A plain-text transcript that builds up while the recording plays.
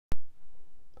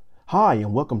Hi,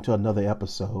 and welcome to another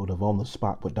episode of On the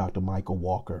Spot with Dr. Michael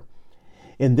Walker.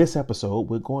 In this episode,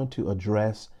 we're going to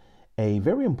address a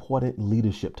very important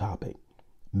leadership topic,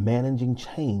 managing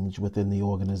change within the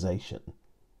organization.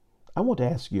 I want to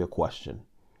ask you a question.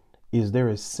 Is there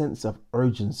a sense of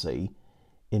urgency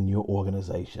in your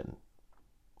organization?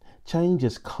 Change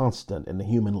is constant in the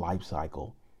human life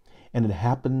cycle, and it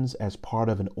happens as part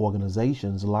of an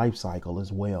organization's life cycle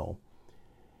as well.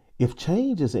 If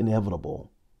change is inevitable,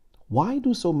 why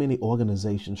do so many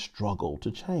organizations struggle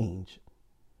to change?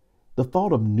 The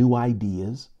thought of new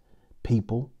ideas,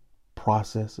 people,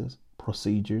 processes,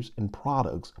 procedures, and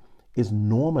products is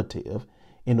normative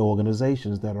in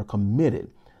organizations that are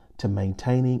committed to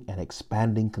maintaining and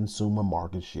expanding consumer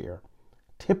market share.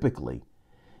 Typically,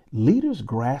 leaders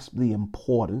grasp the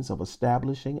importance of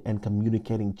establishing and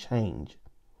communicating change.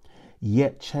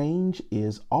 Yet change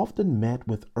is often met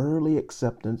with early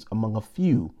acceptance among a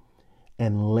few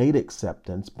and late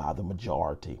acceptance by the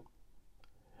majority.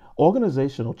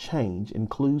 Organizational change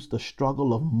includes the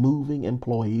struggle of moving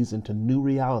employees into new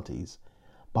realities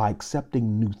by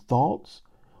accepting new thoughts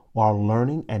while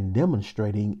learning and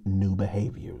demonstrating new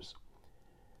behaviors.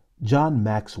 John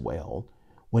Maxwell,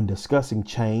 when discussing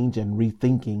change and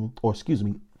thinking,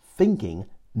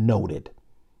 noted,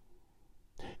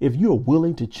 "If you are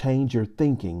willing to change your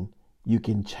thinking, you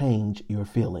can change your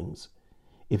feelings.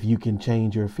 If you can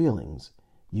change your feelings,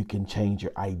 you can change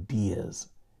your ideas.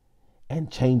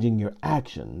 And changing your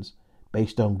actions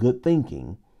based on good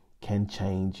thinking can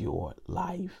change your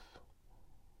life."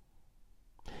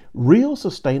 Real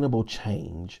sustainable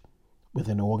change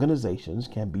within organizations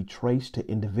can be traced to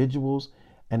individuals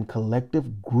and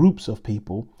collective groups of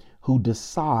people who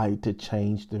decide to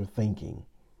change their thinking.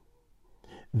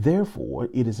 Therefore,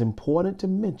 it is important to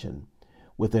mention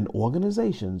within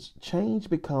organizations, change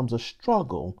becomes a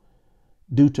struggle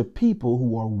due to people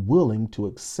who are willing to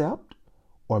accept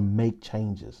or make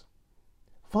changes.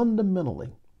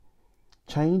 Fundamentally,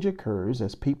 change occurs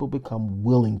as people become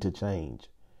willing to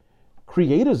change.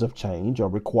 Creators of change are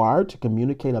required to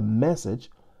communicate a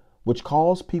message which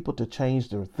calls people to change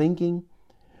their thinking,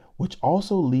 which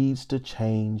also leads to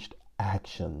changed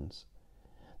actions.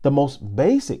 The most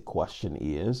basic question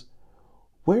is,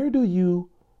 where do you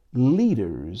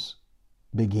leaders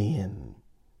begin?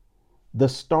 The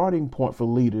starting point for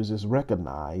leaders is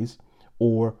recognizing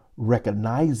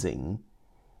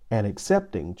and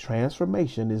accepting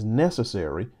transformation is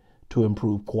necessary to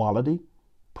improve quality,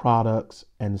 products,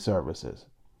 and services.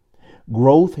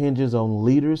 Growth hinges on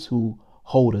leaders who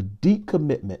hold a deep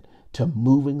commitment to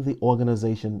moving the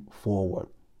organization forward.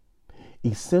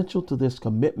 Essential to this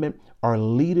commitment are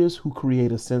leaders who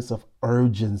create a sense of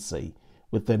urgency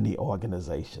within the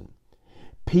organization.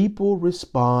 People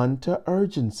respond to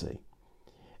urgency.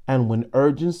 And when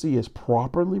urgency is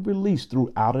properly released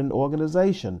throughout an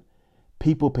organization,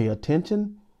 people pay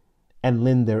attention and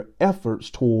lend their efforts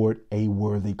toward a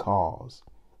worthy cause.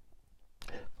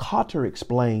 Cotter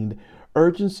explained,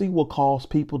 urgency will cause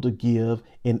people to give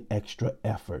an extra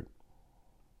effort.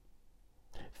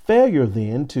 Failure,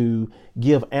 then, to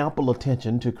give ample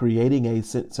attention to creating a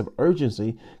sense of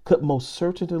urgency could most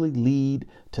certainly lead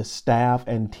to staff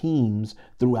and teams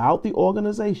throughout the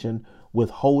organization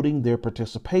withholding their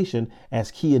participation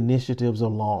as key initiatives are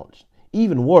launched.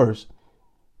 Even worse,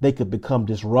 they could become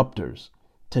disruptors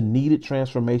to needed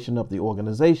transformation of the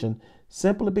organization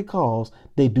simply because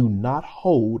they do not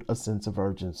hold a sense of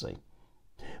urgency.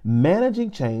 Managing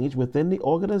change within the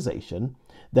organization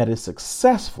that is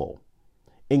successful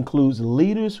includes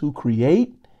leaders who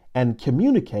create and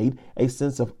communicate a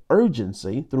sense of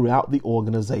urgency throughout the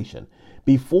organization.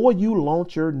 Before you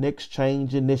launch your next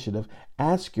change initiative,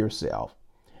 ask yourself,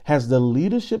 has the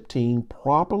leadership team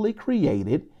properly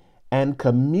created and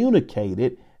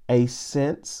communicated a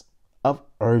sense of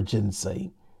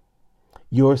urgency?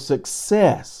 Your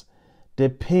success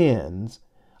depends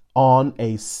on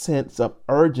a sense of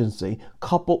urgency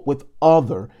coupled with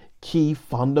other key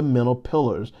fundamental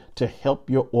pillars to help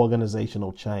your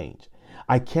organizational change.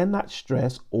 I cannot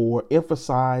stress or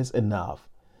emphasize enough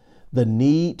the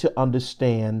need to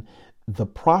understand the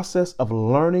process of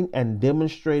learning and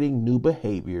demonstrating new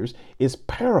behaviors is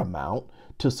paramount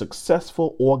to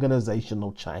successful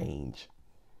organizational change.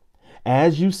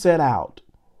 As you set out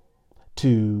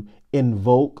to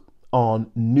invoke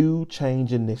on new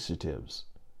change initiatives,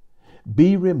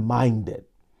 be reminded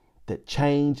that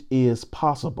change is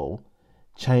possible,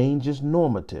 change is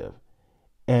normative,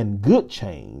 and good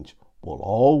change will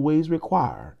always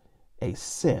require a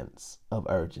sense of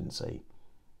urgency.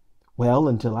 Well,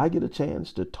 until I get a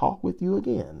chance to talk with you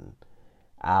again,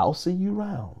 I'll see you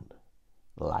round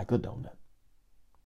like a donut.